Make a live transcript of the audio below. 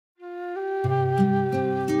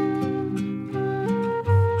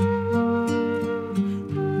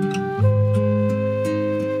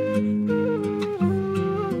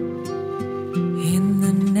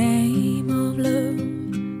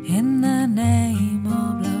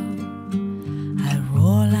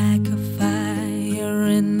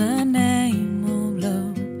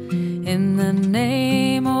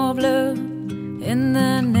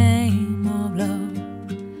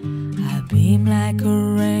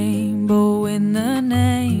in the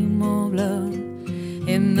name of love,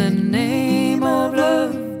 in the name of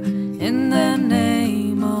love, in the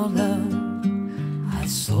name of love. I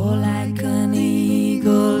soar like an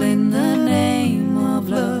eagle in the name of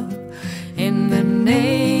love, in the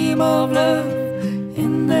name of love,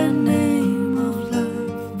 in the name of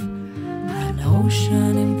love. An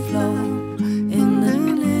ocean in flow in the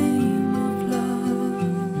name of love,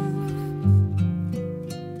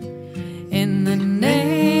 in the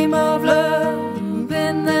name of love,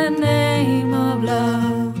 in the name of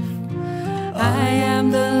love. I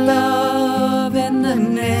am the love in the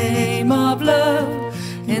name of love,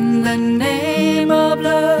 in the name of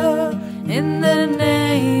love, in the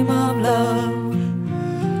name of love.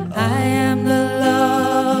 I am the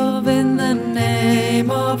love in the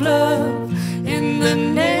name of love, in the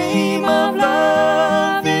name of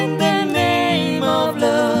love, in the name of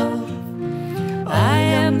love. I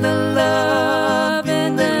am the love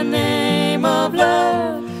in the name of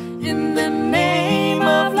love, in the name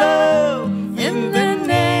of love, in the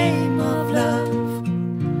name of love.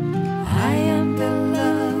 I am the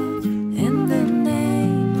love in the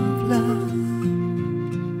name of love,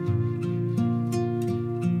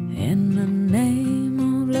 in the name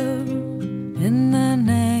of love, in the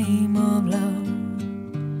name of love.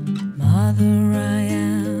 Mother, I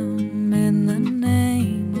am in the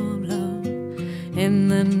name of love, in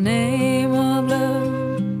the name of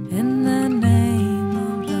love, in the name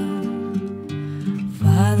of love.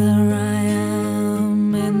 Father, I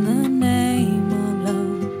am in the name of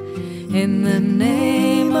love, in the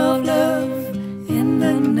name of love, in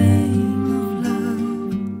the name of love.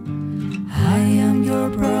 I am your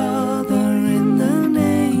brother in the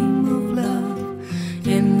name of love,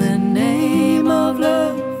 in the name of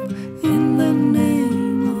love, in the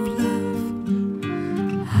name of love.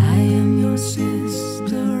 I am your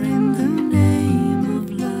sister in the name of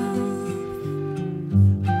love,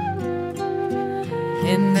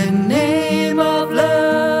 in the name of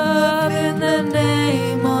love, in the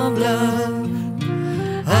name of love.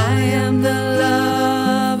 I am the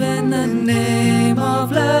love in the name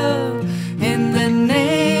of love, in the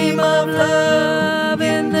name of love,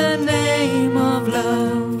 in the name of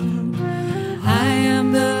love. I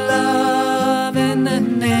am the love in the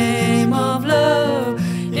name of love,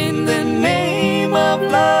 in the name of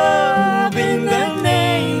love, in the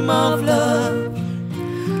name of love.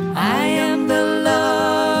 I am the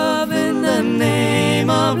love in the name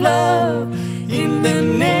of love, in the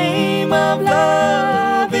name of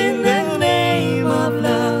love, in the name of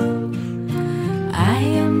love. I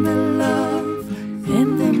am the love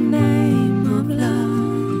in the name of love.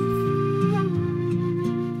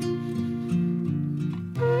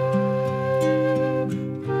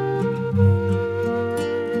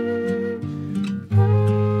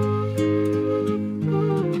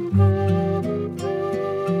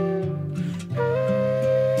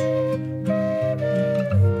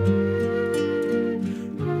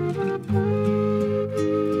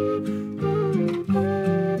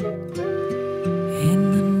 In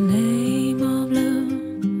the name of love,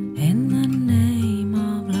 in the name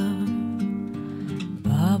of love.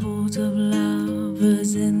 Bubbles of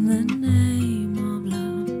lovers in the name of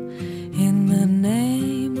love, in the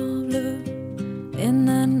name of love, in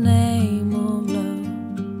the name of love.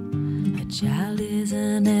 A child is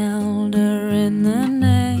an elder in the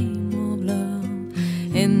name of love,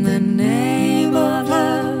 in the name of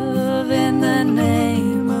love, in the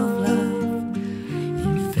name of love.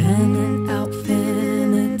 Infinite,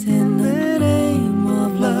 outfinite in the name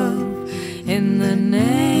of love, in the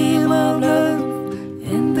name of love,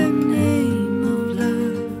 in the name of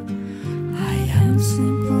love. I am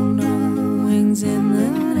simple knowings in the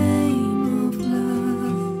name of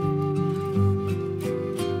love,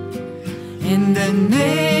 in the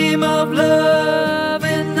name of love.